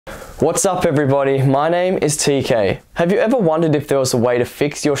What's up everybody, my name is TK. Have you ever wondered if there was a way to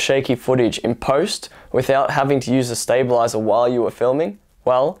fix your shaky footage in post without having to use a stabilizer while you were filming?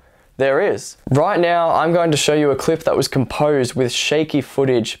 Well, there is. Right now I'm going to show you a clip that was composed with shaky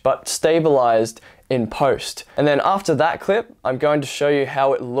footage but stabilized in post. And then after that clip, I'm going to show you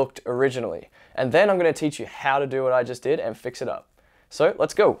how it looked originally. And then I'm going to teach you how to do what I just did and fix it up. So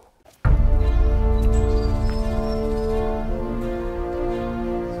let's go.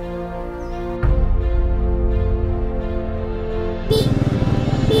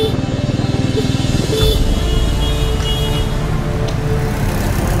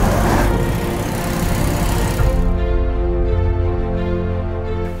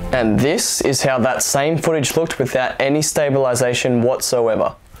 And this is how that same footage looked without any stabilization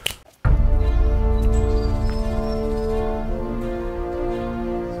whatsoever.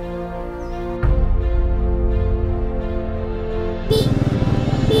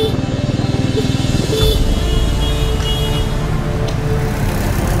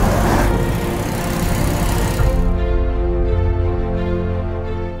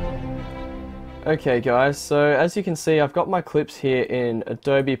 Okay guys, so as you can see I've got my clips here in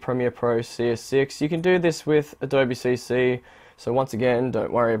Adobe Premiere Pro CS6. You can do this with Adobe CC, so once again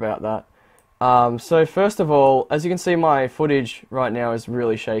don't worry about that. So first of all, as you can see my footage right now is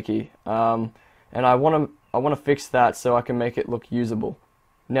really shaky, and I want to fix that so I can make it look usable.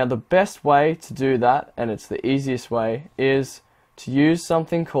 Now the best way to do that, and it's the easiest way, is to use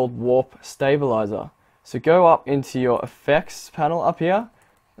something called Warp Stabilizer. So go up into your effects panel up here.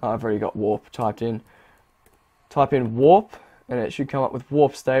 I've already got Warp typed in. Type in Warp and it should come up with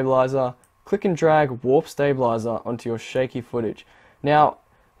Warp Stabilizer. Click and drag Warp Stabilizer onto your shaky footage. Now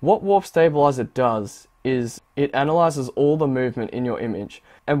what Warp Stabilizer does is it analyzes all the movement in your image,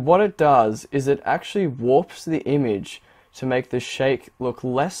 and what it does is it actually warps the image to make the shake look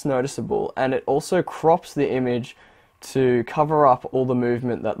less noticeable, and it also crops the image to cover up all the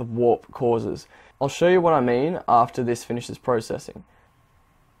movement that the warp causes. I'll show you what I mean after this finishes processing.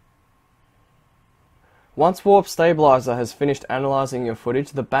 Once Warp Stabilizer has finished analyzing your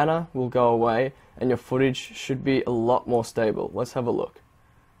footage, the banner will go away and your footage should be a lot more stable. Let's have a look.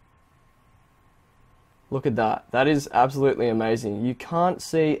 Look at that. That is absolutely amazing. You can't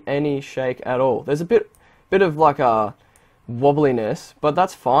see any shake at all. There's a bit of like a wobbliness, but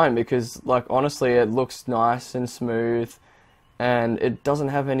that's fine because like honestly it looks nice and smooth and it doesn't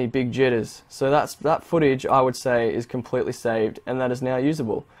have any big jitters. So that footage I would say is completely saved and that is now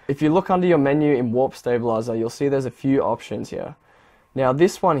usable. If you look under your menu in Warp Stabilizer, you'll see there's a few options here. Now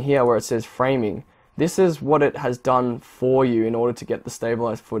this one here where it says framing, this is what it has done for you in order to get the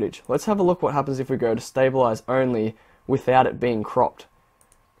stabilized footage. Let's have a look what happens if we go to stabilize only without it being cropped.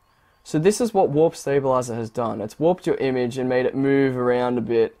 So this is what Warp Stabilizer has done. It's warped your image and made it move around a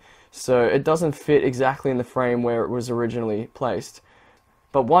bit, so it doesn't fit exactly in the frame where it was originally placed.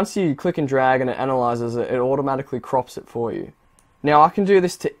 But once you click and drag and it analyzes it, it automatically crops it for you. Now I can do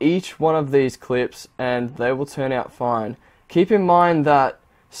this to each one of these clips and they will turn out fine. Keep in mind that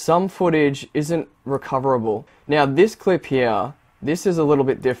some footage isn't recoverable. Now this clip here, this is a little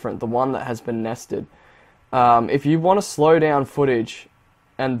bit different, the one that has been nested. If you want to slow down footage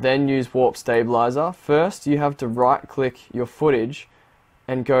and then use Warp Stabilizer, first you have to right click your footage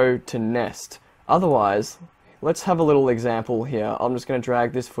and go to nest. Otherwise, let's have a little example here. I'm just going to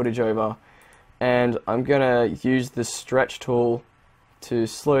drag this footage over and I'm going to use the stretch tool to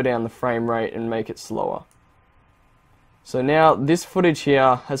slow down the frame rate and make it slower. So now this footage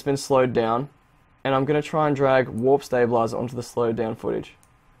here has been slowed down and I'm going to try and drag Warp Stabilizer onto the slowed down footage.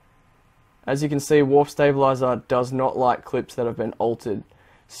 As you can see, Warp Stabilizer does not like clips that have been altered.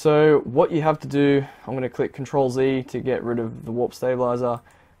 So what you have to do, I'm going to click Ctrl Z to get rid of the Warp Stabilizer,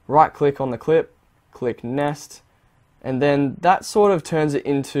 right click on the clip, click Nest, and then that sort of turns it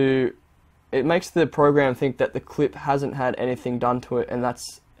into, it makes the program think that the clip hasn't had anything done to it, and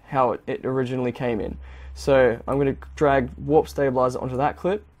that's how it originally came in. So I'm going to drag Warp Stabilizer onto that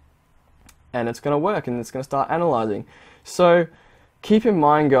clip and it's going to work and it's going to start analyzing. So keep in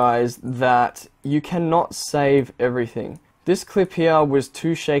mind guys that you cannot save everything. This clip here was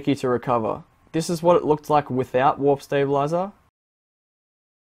too shaky to recover. This is what it looked like without Warp Stabilizer.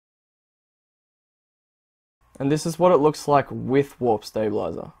 And this is what it looks like with Warp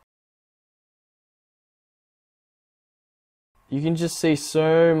Stabilizer. You can just see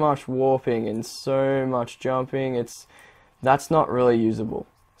so much warping and so much jumping. That's not really usable.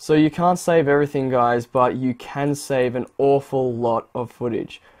 So you can't save everything guys, but you can save an awful lot of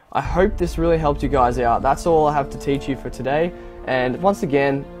footage. I hope this really helped you guys out. That's all I have to teach you for today. And once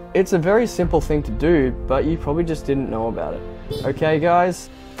again, It's a very simple thing to do, but you probably just didn't know about it. Okay guys,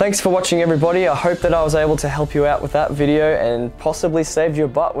 thanks for watching everybody. I hope that I was able to help you out with that video and possibly saved your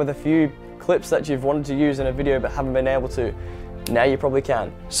butt with a few clips that you've wanted to use in a video but haven't been able to. Now you probably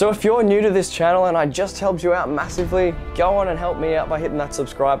can. So if you're new to this channel and I just helped you out massively, go on and help me out by hitting that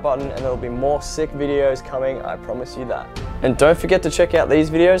subscribe button, and there'll be more sick videos coming, I promise you that. And don't forget to check out these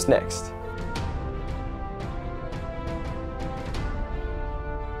videos next.